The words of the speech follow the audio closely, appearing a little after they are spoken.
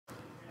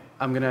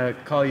I'm going to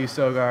call you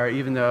Sogar,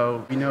 even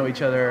though we know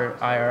each other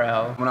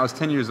IRL. When I was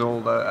 10 years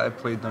old, I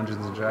played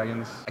Dungeons &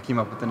 Dragons. I came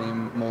up with the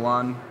name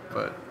Molan,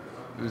 but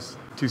it was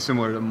too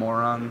similar to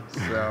Moron,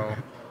 so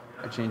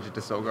I changed it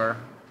to Sogar.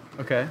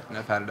 Okay. And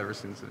I've had it ever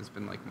since, and it's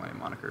been like my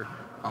moniker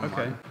online.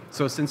 Okay.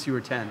 So since you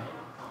were 10?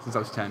 Since I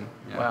was 10,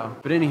 yeah. Wow.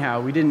 But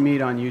anyhow, we didn't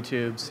meet on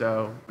YouTube,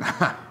 so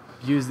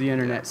use the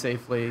internet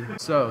safely.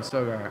 So,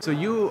 Sogar. So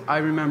you, I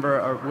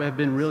remember, have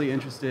been really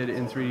interested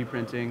in 3D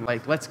printing.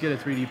 Like, let's get a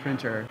 3D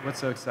printer. What's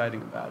so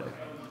exciting about it?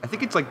 I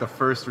think it's like the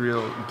first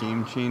real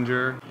game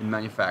changer in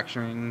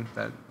manufacturing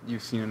that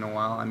you've seen in a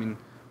while. I mean,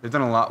 they've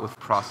done a lot with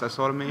process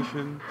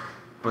automation,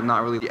 but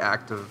not really the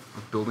act of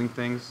building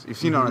things. You've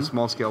seen it on a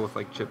small scale with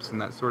like chips and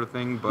that sort of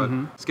thing, but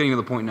it's getting to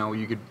the point now where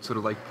you could sort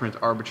of like print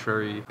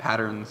arbitrary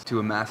patterns to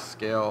a mass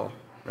scale.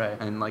 Right.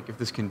 And like if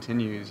this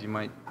continues, you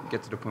might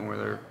get to the point where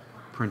they're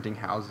printing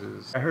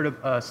houses. I heard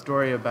a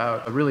story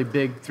about a really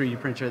big 3D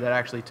printer that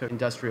actually took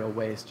industrial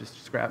waste,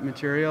 just scrap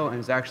material, and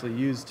is actually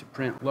used to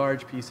print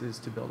large pieces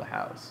to build a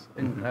house.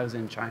 And that was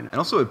in China. And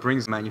also it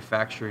brings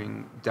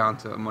manufacturing down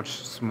to a much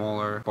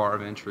smaller bar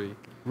of entry.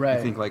 Right.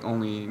 I think like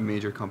only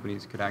major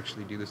companies could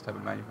actually do this type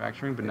of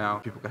manufacturing, but now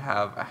people could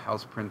have a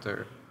house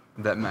printer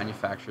that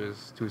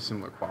manufactures to a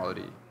similar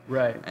quality.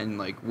 Right. And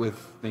like with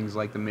things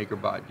like the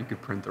MakerBot, you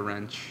could print the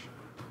wrench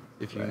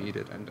if you need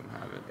it and don't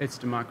have it. It's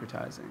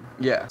democratizing.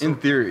 Yeah, in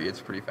theory,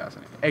 it's pretty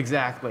fascinating.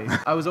 Exactly.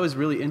 I was always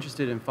really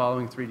interested in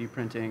following 3D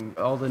printing.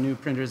 All the new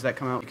printers that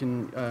come out, you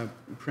can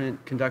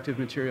print conductive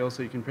material,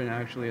 so you can print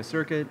actually a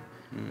circuit.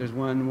 There's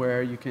one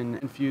where you can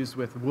infuse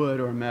with wood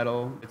or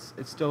metal. It's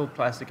still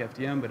plastic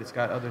FDM, but it's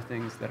got other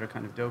things that are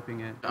kind of doping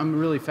it. I'm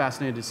really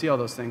fascinated to see all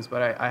those things,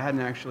 but I hadn't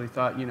actually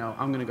thought, you know,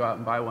 I'm going to go out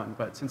and buy one.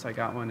 But since I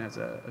got one as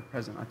a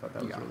present, I thought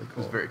that was really cool. It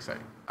was very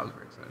exciting. I was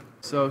very excited.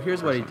 So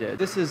here's what he did.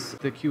 This is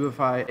the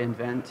Cubify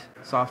Invent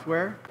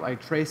software. I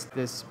traced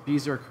this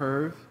Bezier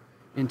curve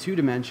in 2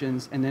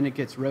 dimensions, and then it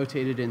gets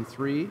rotated in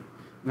 3.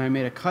 And I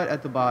made a cut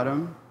at the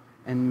bottom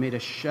and made a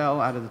shell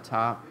out of the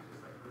top.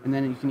 And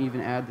then you can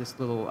even add this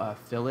little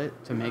fillet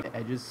to make the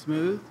edges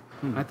smooth.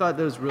 I thought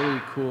that was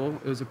really cool.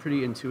 It was a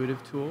pretty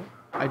intuitive tool.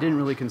 I didn't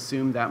really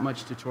consume that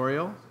much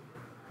tutorial.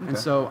 And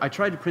so I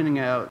tried printing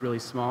it out really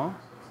small.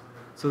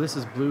 So this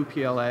is blue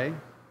PLA.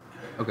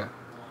 Okay.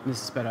 And this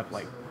is sped up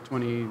like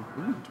 20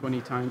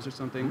 times or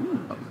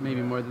something,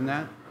 maybe more than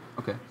that.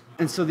 Okay.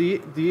 And so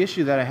the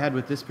issue that I had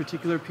with this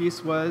particular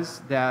piece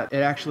was that it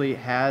actually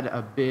had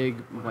a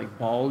big like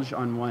bulge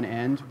on one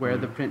end where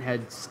the print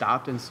head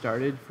stopped and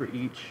started for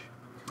each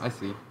I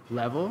see.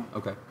 level.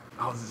 Okay.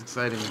 Oh, this is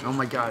exciting. Oh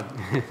my God.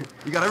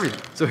 You got everything.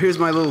 So here's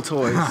my little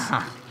toys.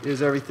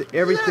 Here's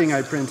everything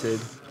I printed.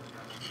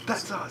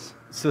 That's us.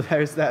 So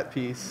there's that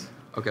piece.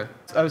 Okay.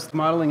 I was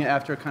modeling it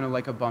after kind of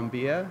like a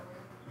bombilla.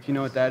 If you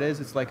know what that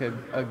is, it's like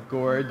a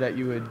gourd that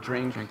you would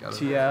drink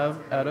tea out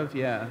of.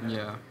 Yeah.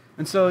 Yeah.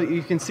 And so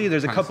you can see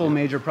there's a couple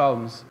major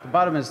problems. The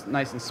bottom is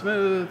nice and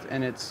smooth,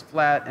 and it's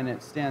flat, and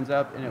it stands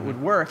up, and it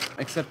would work,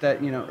 except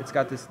that, you know, it's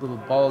got this little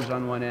bulge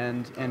on one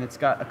end, and it's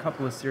got a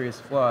couple of serious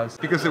flaws.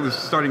 Because it was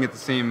starting at the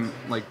same,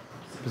 like,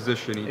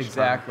 position each time.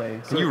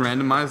 Exactly. Can you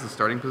randomize the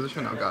starting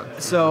position? Oh,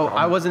 God. So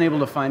I wasn't able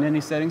to find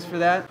any settings for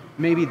that.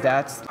 Maybe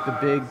that's the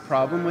big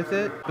problem with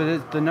it,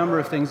 but the number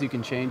of things you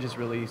can change is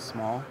really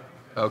small.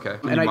 Okay.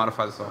 Can you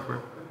modify the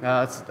software?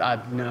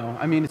 No.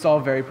 I mean, it's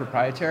all very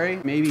proprietary.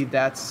 Maybe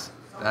that's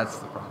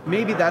the problem.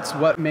 Maybe that's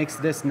what makes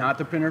this not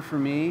the printer for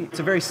me. It's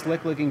a very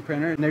slick-looking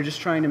printer, and they're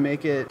just trying to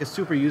make it a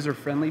super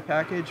user-friendly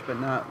package, but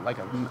not like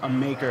a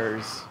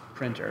maker's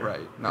printer.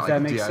 Right. Not if like that a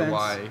makes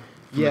DIY sense.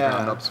 from the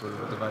ground up sort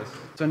of a device.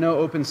 So no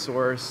open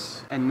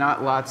source, and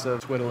not lots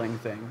of twiddling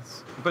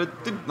things. But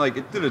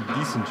it did a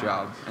decent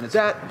job, and it's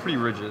pretty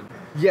rigid.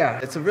 Yeah,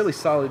 it's a really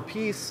solid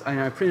piece, and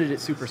I printed it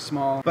super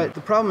small. But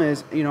the problem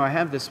is, you know, I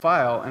have this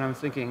file, and I'm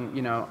thinking,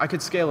 you know, I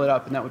could scale it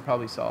up, and that would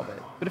probably solve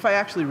it. But if I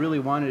actually really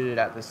wanted it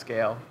at this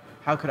scale,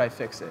 how could I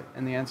fix it?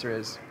 And the answer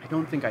is, I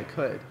don't think I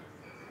could.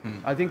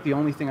 I think the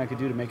only thing I could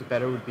do to make it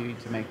better would be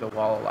to make the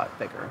wall a lot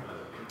thicker.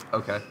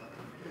 Okay.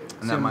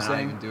 And that might not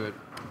even do it.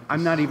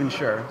 I'm not even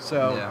sure.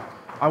 So yeah.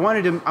 I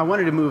wanted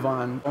to move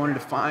on. I wanted to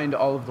find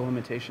all of the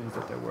limitations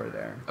that there were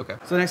there. Okay.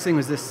 So the next thing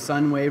was this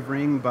Sunwave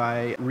ring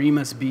by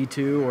Remus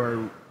B2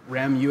 or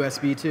REM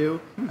USB2.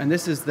 And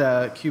this is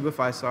the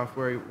Cubify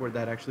software where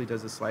that actually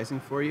does the slicing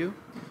for you.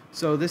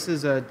 So this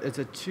is it's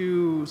a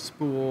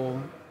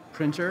 2-spool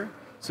printer.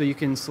 So you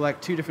can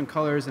select 2 different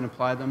colors and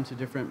apply them to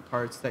different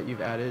parts that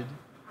you've added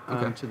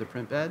to the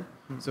print bed.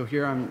 So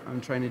here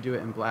I'm trying to do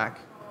it in black.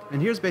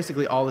 And here's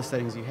basically all the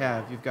settings you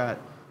have. You've got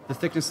the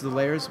thickness of the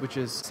layers, which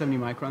is 70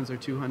 microns or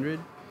 200.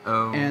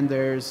 Oh. And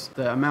there's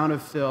the amount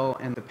of fill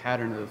and the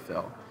pattern of the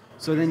fill.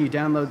 So then you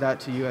download that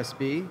to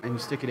USB and you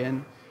stick it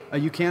in.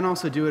 You can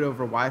also do it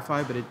over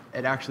Wi-Fi, but it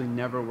actually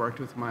never worked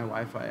with my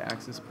Wi-Fi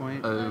access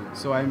point. Oh.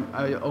 So I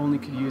only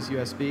could use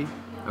USB.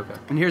 Okay.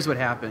 And here's what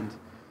happened.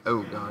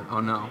 Oh, God.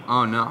 Oh, no.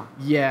 Oh, no.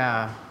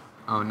 Yeah.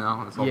 Oh,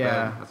 no. That's all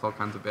bad. That's all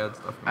kinds of bad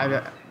stuff.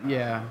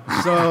 Yeah.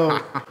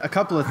 So a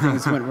couple of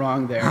things went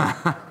wrong there.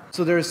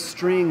 So there's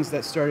strings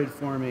that started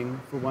forming,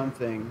 for one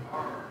thing,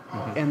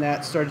 and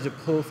that started to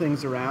pull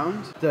things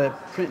around. The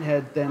print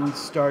head then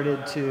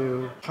started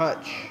to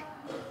touch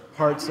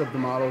parts of the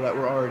model that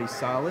were already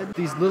solid.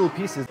 These little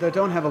pieces that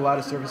don't have a lot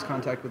of surface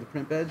contact with the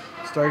print bed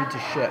started to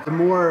shift. The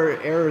more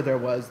error there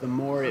was, the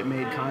more it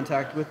made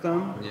contact with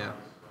them. Yeah.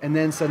 And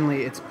then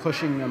suddenly it's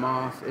pushing them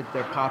off,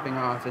 they're popping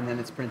off, and then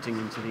it's printing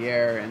into the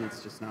air, and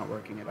it's just not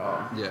working at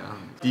all. Yeah.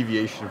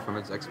 Deviation from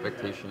its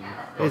expectation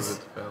causes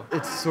it to fail.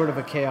 It's sort of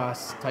a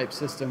chaos type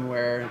system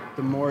where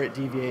the more it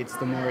deviates,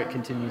 the more it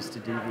continues to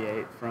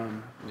deviate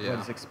from what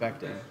it's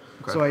expecting.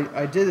 Okay. So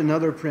I did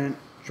another print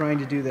trying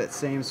to do that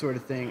same sort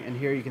of thing, and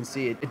here you can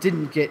see it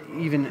didn't get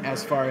even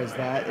as far as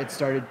that. It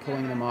started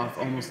pulling them off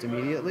almost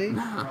immediately.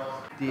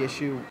 The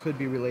issue could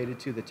be related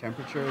to the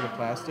temperature of the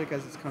plastic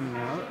as it's coming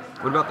out.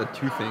 What about the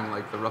toothing,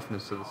 like the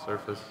roughness of the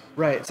surface?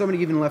 Right. Somebody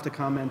even left a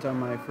comment on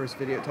my first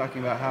video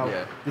talking about how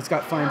it's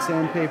got fine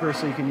sandpaper,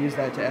 so you can use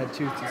that to add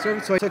tooth to the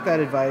surface. So I took that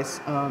advice.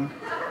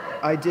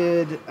 I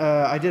did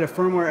a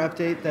firmware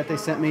update that they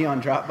sent me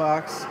on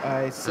Dropbox.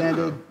 I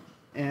sanded,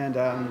 and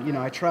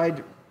I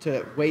tried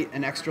to wait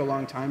an extra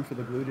long time for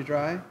the glue to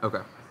dry.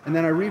 Okay. And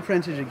then I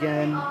reprinted it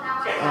again.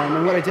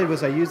 And what I did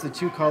was I used the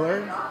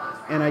 2-color,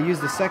 and I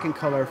used the second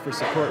color for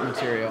support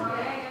material.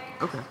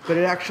 Okay. But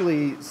it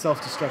actually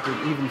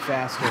self-destructed even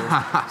faster.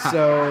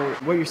 So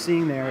what you're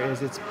seeing there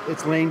is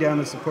it's laying down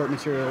the support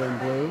material in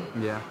blue.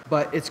 Yeah.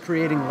 But it's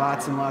creating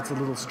lots and lots of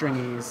little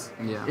stringies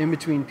in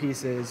between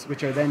pieces,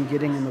 which are then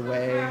getting in the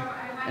way,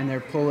 and they're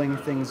pulling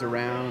things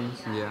around.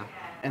 Yeah.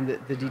 And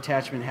the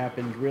detachment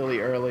happened really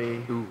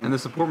early. Ooh. And the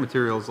support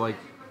material is like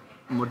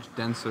much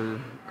denser,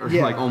 or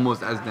like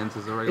almost as dense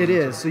as the regular. It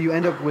is. So you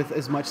end up with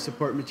as much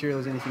support material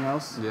as anything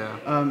else.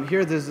 Yeah.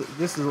 Here, this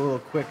is a little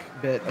quick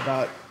bit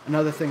about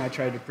another thing I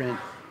tried to print,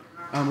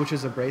 which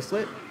is a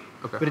bracelet.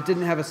 Okay. But it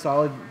didn't have a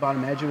solid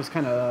bottom edge. It was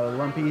kind of a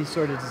lumpy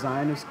sort of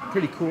design. It was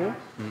pretty cool.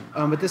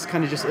 But this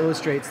kind of just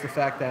illustrates the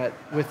fact that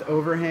with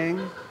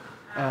overhang,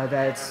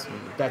 that's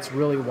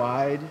really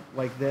wide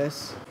like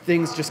this,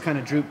 things just kind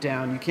of droop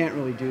down. You can't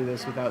really do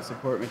this without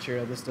support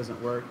material. This doesn't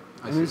work.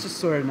 And there's just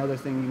sort of another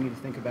thing you need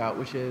to think about,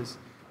 which is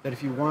that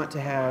if you want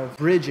to have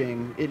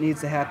bridging, it needs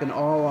to happen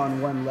all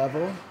on one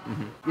level.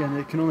 And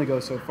it can only go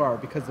so far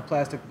because the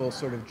plastic will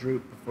sort of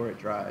droop before it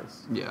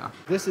dries. Yeah.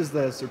 This is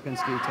the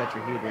Sierpinski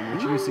Tetrahedron,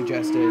 which you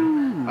suggested.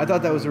 I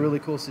thought that was a really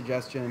cool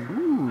suggestion.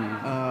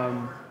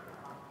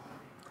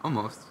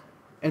 Almost.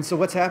 And so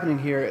what's happening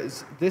here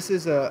is this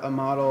is a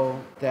model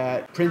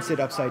that prints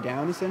it upside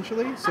down,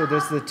 essentially. So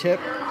there's the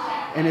tip,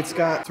 and it's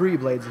got 3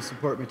 blades of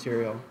support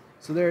material.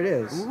 So there it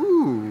is.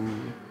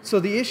 Ooh. So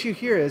the issue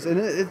here is, and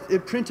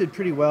it printed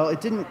pretty well. It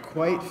didn't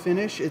quite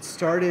finish. It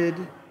started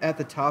at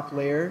the top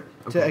layer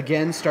to,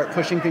 again, start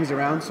pushing things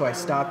around, so I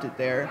stopped it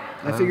there.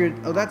 And I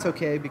figured, that's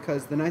okay,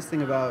 because the nice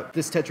thing about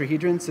this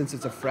tetrahedron, since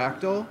it's a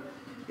fractal,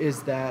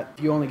 is that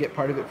if you only get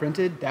part of it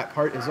printed, that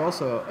part is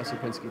also a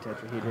Sierpinski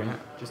tetrahedron,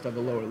 just of a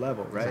lower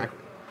level, right? Exactly.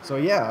 So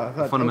yeah, I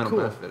thought, fundamental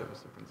cool. benefit of a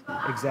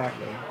Sierpinski.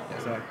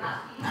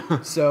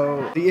 Exactly.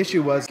 So the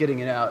issue was getting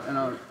it out,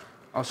 and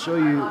I'll show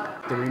you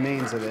the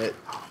remains of it.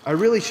 I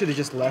really should have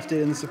just left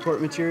it in the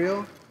support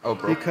material. Oh,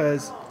 bro.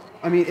 Because,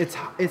 I mean,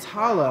 it's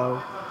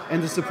hollow,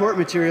 and the support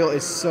material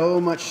is so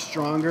much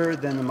stronger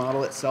than the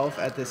model itself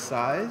at this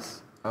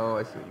size. Oh,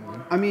 I see what you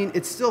mean. I mean,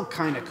 it's still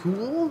kind of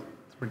cool,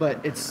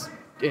 but it's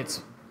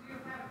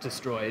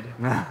destroyed.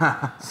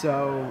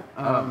 So,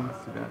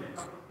 that's too bad.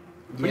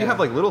 But you have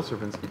like little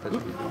Sierpinski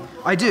tetrahedron.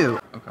 I do.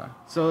 Okay.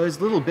 So there's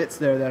little bits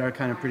there that are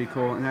kind of pretty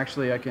cool, and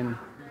actually I can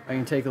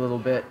take a little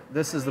bit.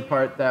 This is the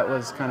part that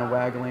was kind of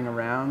waggling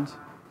around,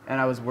 and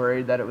I was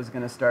worried that it was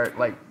going to start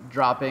like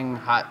dropping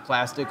hot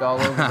plastic all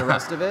over the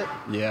rest of it.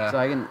 Yeah. So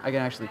I can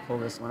actually pull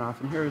this one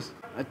off, and here's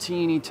a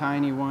teeny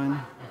tiny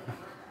one.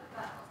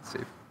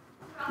 Safe.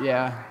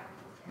 Yeah.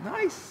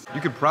 Nice.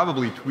 You could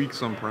probably tweak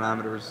some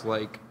parameters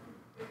like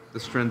the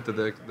strength of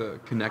the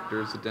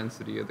connectors, the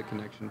density of the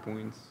connection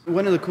points.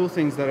 One of the cool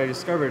things that I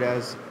discovered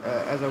as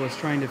I was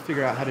trying to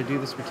figure out how to do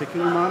this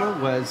particular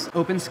model was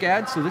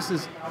OpenSCAD. So this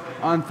is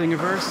on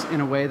Thingiverse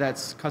in a way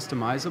that's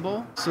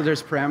customizable. So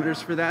there's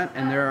parameters for that,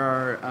 and there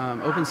are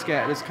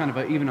OpenSCAD is kind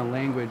of even a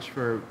language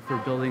for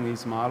building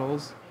these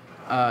models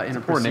in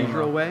a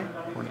procedural way.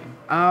 Poor name.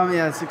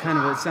 Yeah, it's it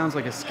sounds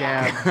like a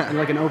scab,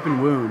 like an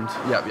open wound.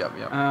 Yep.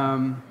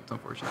 It's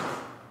unfortunate.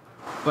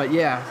 But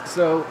yeah,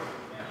 so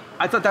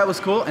I thought that was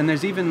cool, and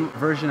there's even a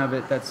version of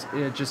it that's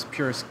just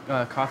pure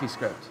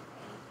CoffeeScript.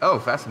 Oh,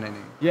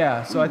 fascinating.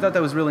 Yeah, so I thought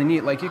that was really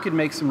neat. Like, you could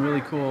make some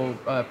really cool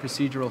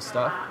procedural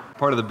stuff.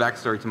 Part of the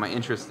backstory to my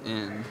interest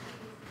in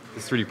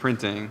this 3D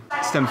printing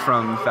stemmed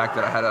from the fact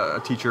that I had a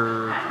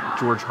teacher,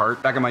 George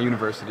Hart, back at my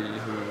university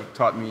who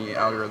taught me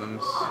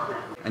algorithms.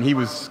 And he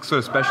was sort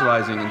of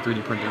specializing in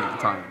 3D printing at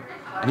the time.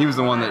 And he was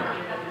the one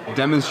that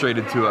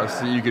demonstrated to us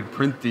that you could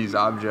print these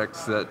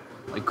objects that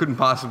couldn't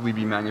possibly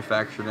be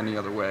manufactured any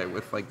other way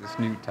with this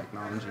new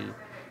technology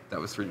that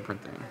was 3D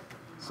printing.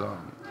 So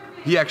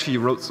he actually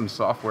wrote some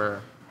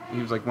software.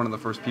 He was one of the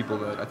first people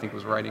that I think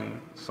was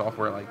writing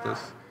software like this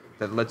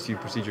that lets you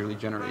procedurally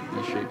generate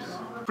these shapes.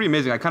 Pretty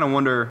amazing. I kind of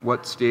wonder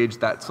what stage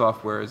that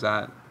software is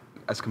at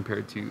as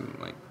compared to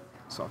like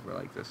software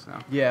like this now.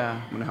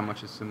 Yeah. I wonder how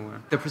much is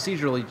similar. The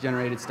procedurally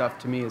generated stuff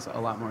to me is a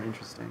lot more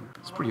interesting.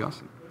 It's pretty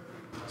awesome.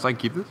 So I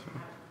can keep this?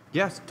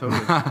 Yes,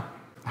 totally.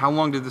 How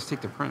long did this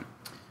take to print?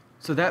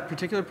 So that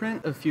particular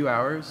print, a few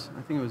hours.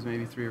 I think it was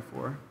maybe 3 or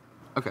 4.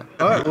 Okay.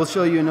 All right, we'll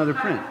show you another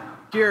print.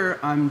 Here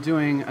I'm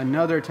doing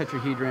another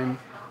tetrahedron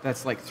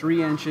that's like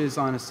 3 inches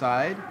on a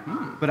side,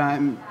 but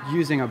I'm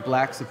using a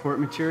black support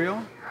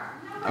material.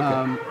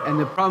 Okay. And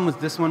the problem with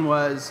this one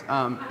was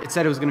it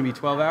said it was going to be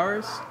 12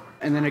 hours,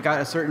 and then it got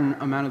a certain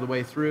amount of the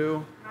way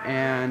through,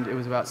 and it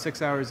was about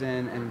 6 hours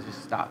in, and it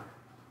just stopped.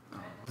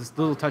 This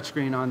little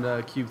touchscreen on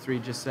the Cube 3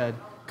 just said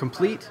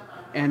complete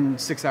and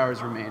 6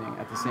 hours remaining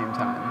at the same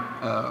time.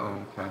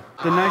 Oh, okay.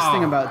 The nice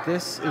thing about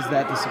this is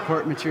that the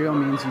support material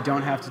means you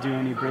don't have to do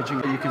any bridging.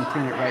 You can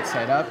print it right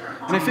side up.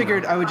 And I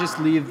figured I would just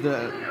leave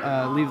the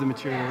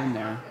material in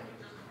there.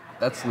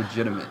 That's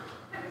legitimate.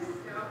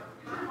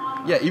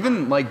 Yeah,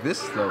 even like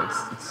this though,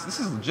 this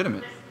is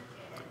legitimate.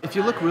 If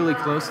you look really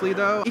closely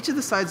though, each of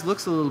the sides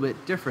looks a little bit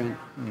different.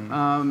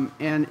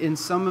 And in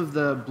some of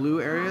the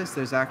blue areas,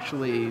 there's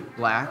actually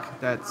black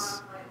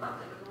that's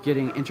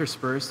getting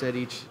interspersed at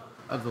each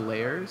of the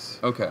layers.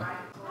 Okay.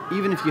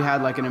 Even if you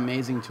had like an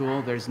amazing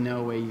tool, there's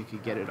no way you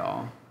could get it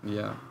all.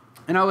 Yeah.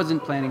 And I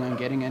wasn't planning on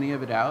getting any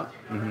of it out,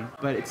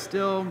 but it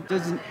still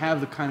doesn't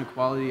have the kind of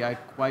quality I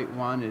quite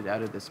wanted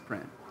out of this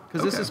print.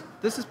 Because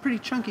this is pretty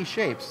chunky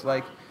shapes.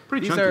 Like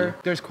Pretty chunky.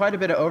 there's quite a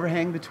bit of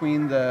overhang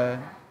between the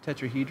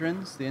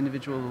tetrahedrons, the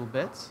individual little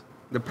bits.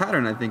 The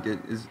pattern, I think,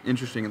 is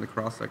interesting in the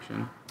cross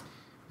section.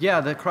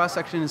 Yeah, the cross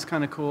section is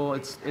kind of cool.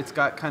 It's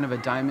got kind of a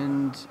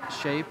diamond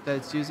shape that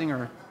it's using,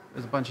 or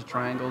there's a bunch of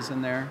triangles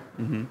in there.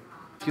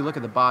 If you look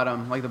at the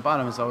bottom, like the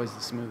bottom is always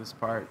the smoothest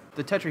part.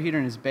 The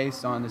tetrahedron is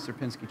based on the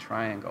Sierpinski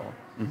triangle,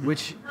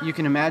 which you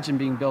can imagine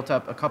being built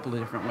up a couple of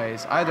different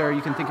ways. Either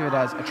you can think of it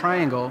as a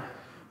triangle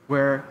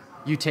where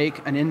you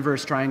take an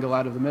inverse triangle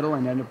out of the middle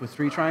and end up with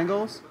 3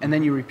 triangles, and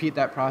then you repeat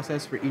that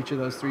process for each of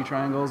those 3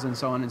 triangles and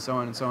so on and so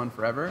on and so on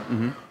forever.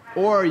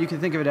 Or you can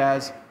think of it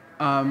as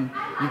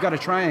you've got a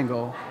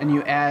triangle and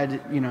you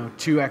add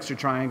 2 extra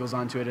triangles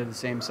onto it of the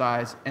same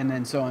size, and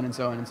then so on and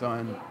so on and so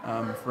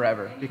on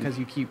forever, because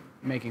you keep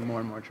making more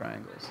and more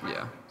triangles.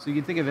 Yeah. So you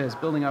can think of it as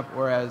building up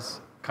or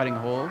as cutting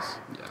holes.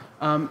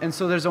 Yeah. And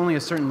so there's only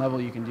a certain level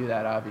you can do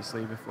that,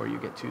 obviously, before you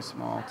get too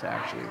small to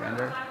actually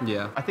render.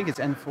 Yeah. I think it's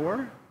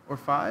N4 or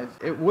 5.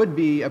 It would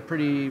be a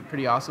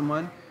pretty awesome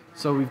one.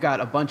 So we've got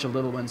a bunch of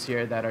little ones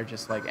here that are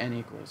just like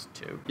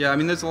N=2. Yeah, I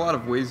mean, there's a lot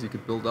of ways you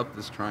could build up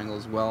this triangle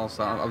as well.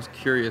 So I was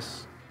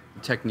curious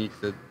the technique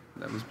that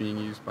was being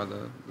used by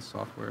the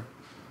software.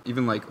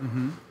 Even like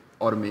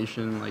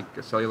automation, like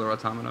a cellular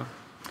automata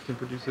can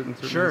produce it in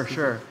certain instances.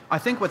 Sure. I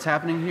think what's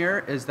happening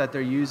here is that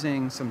they're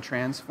using some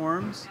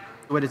transforms.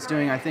 What it's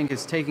doing, I think,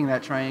 is taking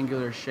that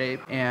triangular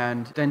shape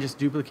and then just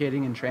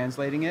duplicating and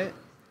translating it.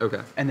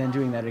 Okay. And then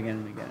doing that again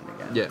and again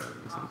and again.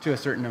 Yeah. To a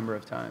certain number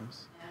of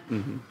times.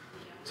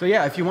 So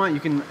yeah, if you want, you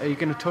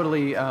can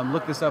totally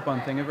look this up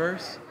on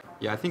Thingiverse.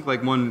 Yeah, I think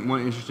like one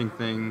interesting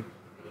thing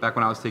back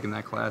when I was taking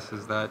that class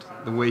is that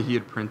the way he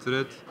had printed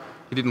it,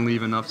 he didn't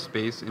leave enough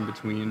space in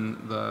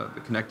between the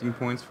connecting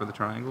points for the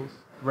triangles.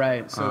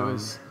 Right, so it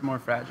was more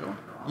fragile.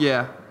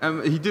 Yeah,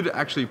 he did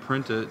actually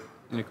print it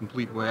in a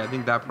complete way. I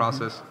think that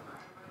process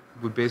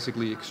would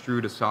basically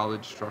extrude a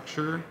solid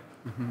structure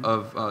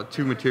of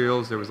 2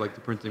 materials. There was like the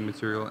printing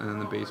material and then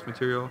the base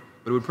material,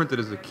 but it would print it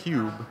as a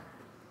cube.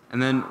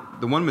 And then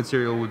the one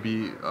material would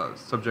be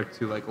subject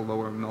to like a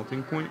lower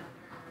melting point.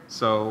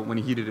 So when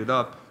he heated it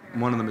up,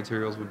 one of the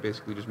materials would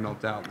basically just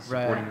melt out, the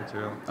supporting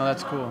material. Oh,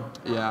 that's cool.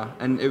 Yeah,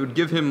 and it would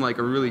give him like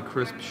a really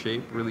crisp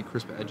shape, really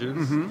crisp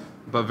edges,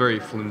 but very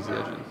flimsy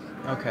edges.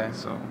 Okay.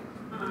 So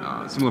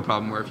similar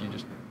problem where if you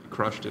just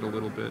crushed it a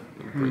little bit,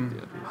 it would break the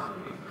edges.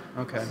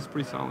 Okay. It's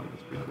pretty solid.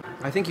 It's pretty cool.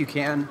 I think you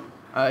can,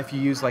 if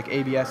you use like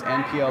ABS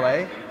and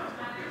PLA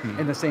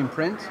in the same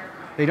print.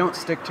 They don't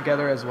stick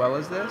together as well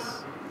as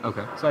this.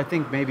 Okay. So I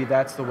think maybe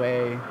that's the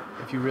way,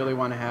 if you really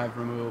want to have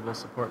removable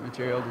support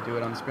material, to do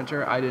it on the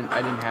printer. I didn't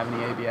have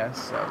any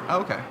ABS, so. Oh,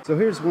 okay. So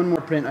here's one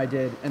more print I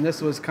did, and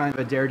this was kind of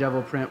a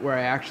daredevil print where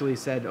I actually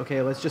said,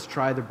 okay, let's just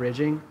try the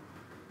bridging.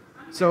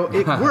 So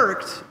it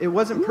worked. It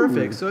wasn't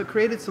perfect, so it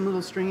created some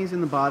little stringies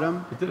in the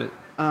bottom. It did it.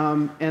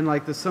 And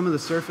like some of the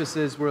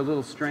surfaces were a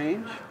little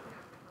strange.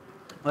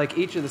 Like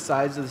each of the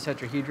sides of the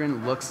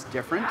tetrahedron looks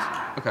different.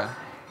 Okay.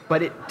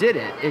 But it did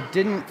it. It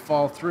didn't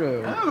fall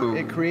through. Oh.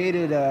 It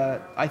created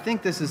I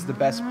think this is the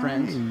best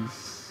print.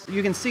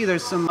 You can see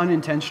there's some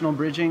unintentional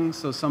bridging,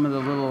 so some of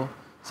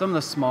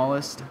the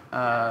smallest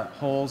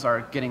holes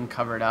are getting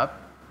covered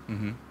up.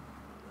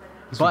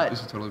 This would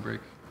totally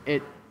break.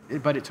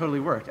 But it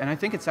totally worked, and I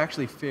think it's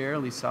actually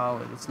fairly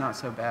solid. It's not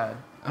so bad.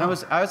 And I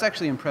was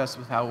actually impressed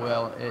with how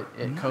well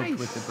it coped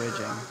with the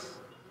bridging.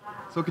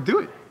 So it could do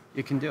it.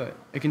 It can do it.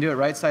 It can do it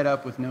right side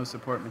up with no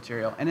support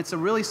material, and it's a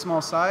really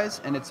small size,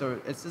 and it's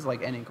just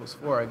like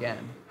N=4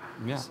 again.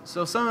 Yeah.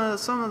 So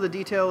some of the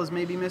detail is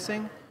maybe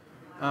missing,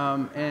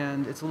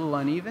 and it's a little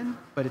uneven,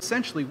 but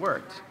essentially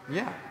worked.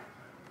 Yeah.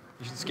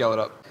 You should scale it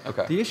up.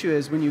 Okay. The issue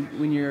is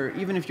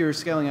even if you're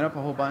scaling it up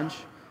a whole bunch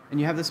and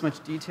you have this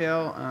much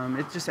detail,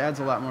 it just adds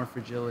a lot more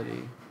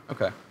fragility.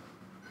 Okay.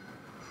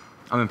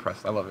 I'm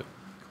impressed. I love it.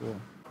 Cool.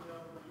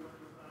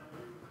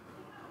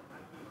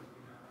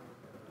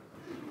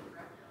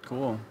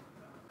 Cool.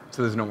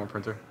 So there's no more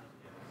printer?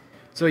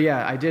 So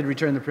yeah, I did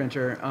return the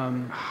printer.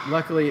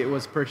 Luckily, it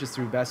was purchased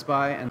through Best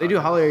Buy, and they do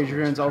holiday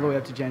returns all the way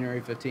up to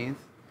January 15th.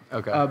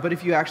 Okay. But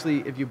if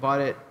you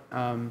bought it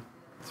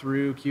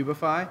through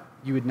Cubify,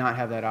 you would not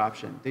have that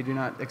option. They do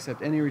not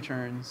accept any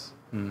returns.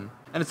 And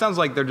it sounds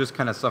like they're just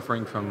kind of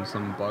suffering from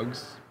some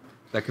bugs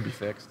that could be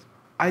fixed.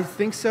 I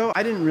think so.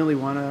 I didn't really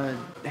want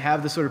to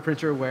have the sort of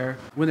printer where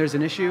when there's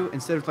an issue,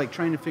 instead of like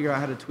trying to figure out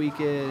how to tweak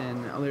it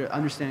and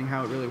understanding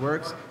how it really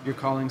works, you're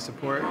calling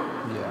support.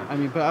 Yeah. I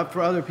mean, but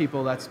for other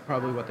people, that's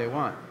probably what they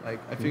want.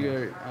 Like, I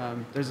figure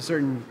there's a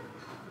certain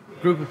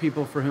group of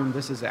people for whom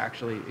this is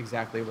actually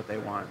exactly what they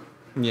want.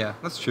 Yeah,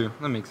 that's true.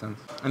 That makes sense.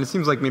 And it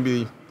seems like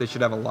maybe they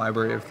should have a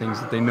library of things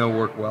that they know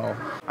work well.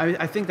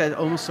 I think that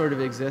almost sort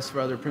of exists for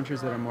other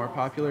printers that are more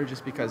popular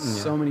just because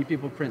so many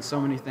people print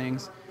so many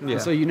things. Yeah.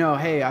 And so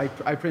hey, I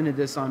printed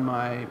this on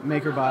my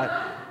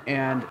MakerBot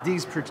and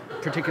these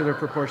particular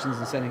proportions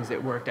and settings,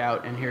 it worked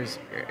out and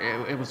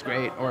it was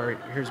great, or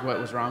here's what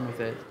was wrong with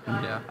it.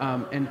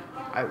 Yeah.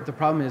 The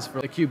problem is for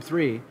the Cube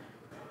 3,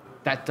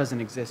 that doesn't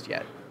exist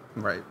yet.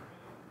 Right.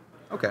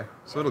 Okay,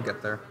 so it'll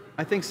get there.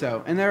 I think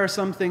so. And there are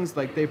some things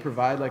like they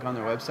provide like on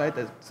their website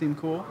that seem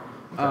cool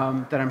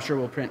that I'm sure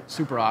will print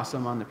super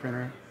awesome on the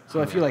printer.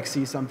 So if you like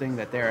see something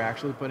that they're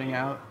actually putting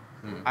out,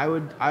 I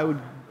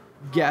would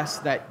guess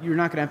that you're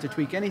not going to have to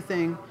tweak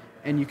anything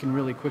and you can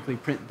really quickly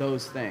print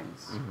those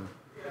things.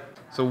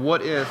 So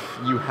what if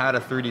you had a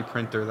 3D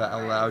printer that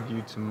allowed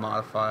you to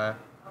modify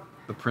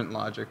the print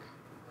logic?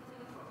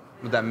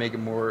 Would that make it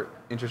more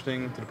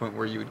interesting to the point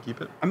where you would keep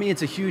it? I mean,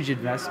 it's a huge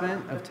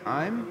investment of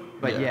time,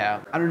 but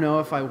yeah, I don't know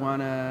if I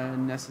want to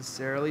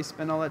necessarily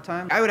spend all that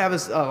time. I would have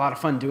a lot of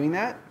fun doing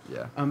that.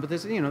 Yeah. But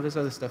there's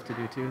other stuff to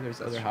do too. There's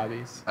other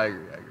hobbies. I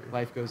agree.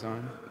 Life goes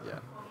on. Yeah.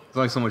 There's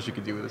only so much you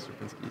could do with a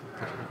Sierpinski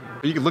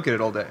Tetrahedron. But you could look at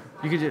it all day.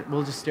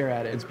 We'll just stare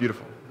at it. It's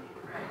beautiful.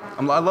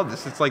 I love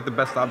this. It's like the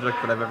best object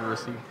that I've ever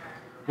received.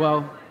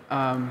 Well,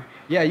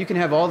 yeah, you can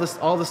have all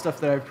the stuff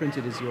that I've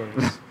printed is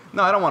yours.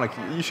 No, I don't want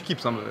to. You should keep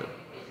some of it.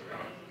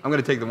 I'm going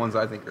to take the ones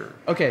I think are...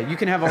 Okay, you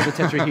can have all the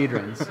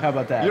tetrahedrons. How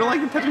about that? You don't like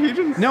the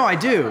tetrahedrons? No, I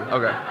do.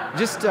 Okay.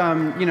 Just,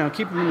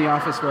 keep them in the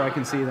office where I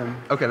can see them.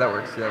 Okay, that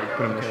works. Yeah, we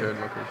put them in a shared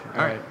location.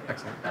 All right.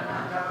 Excellent.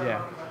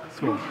 Yeah.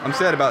 Cool. I'm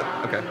sad about...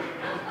 Okay.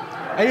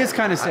 It is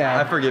kind of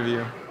sad. I forgive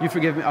you. You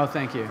forgive me? Oh,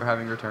 thank you. For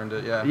having returned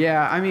it, yeah.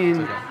 Yeah, I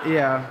mean, okay.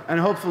 Yeah. And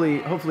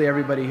hopefully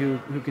everybody who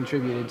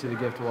contributed to the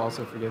gift will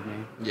also forgive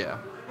me. Yeah.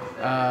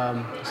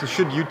 So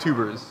should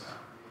YouTubers...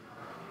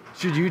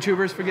 Should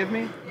YouTubers forgive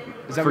me?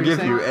 Is that what you're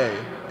saying? Forgive you,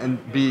 A,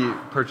 and B,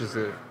 purchase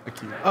a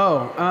cube.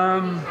 Oh,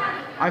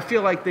 I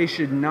feel like they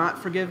should not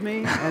forgive me,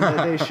 and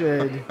that they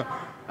should...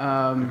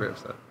 I'm very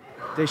upset.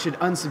 They should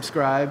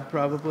unsubscribe,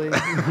 probably.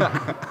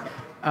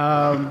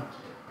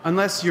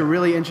 Unless you're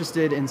really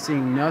interested in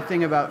seeing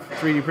nothing about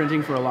 3D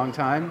printing for a long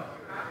time.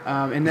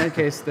 In that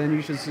case, then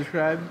you should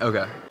subscribe.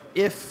 Okay.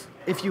 If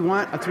you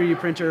want a 3D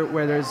printer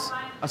where there's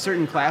a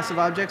certain class of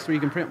objects where you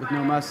can print with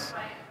no muss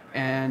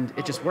and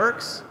it just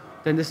works,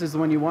 then this is the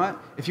one you want.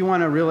 If you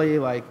want to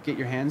really get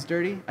your hands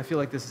dirty, I feel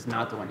like this is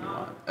not the one you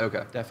want.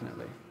 Okay.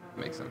 Definitely.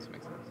 Makes sense.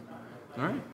 All right.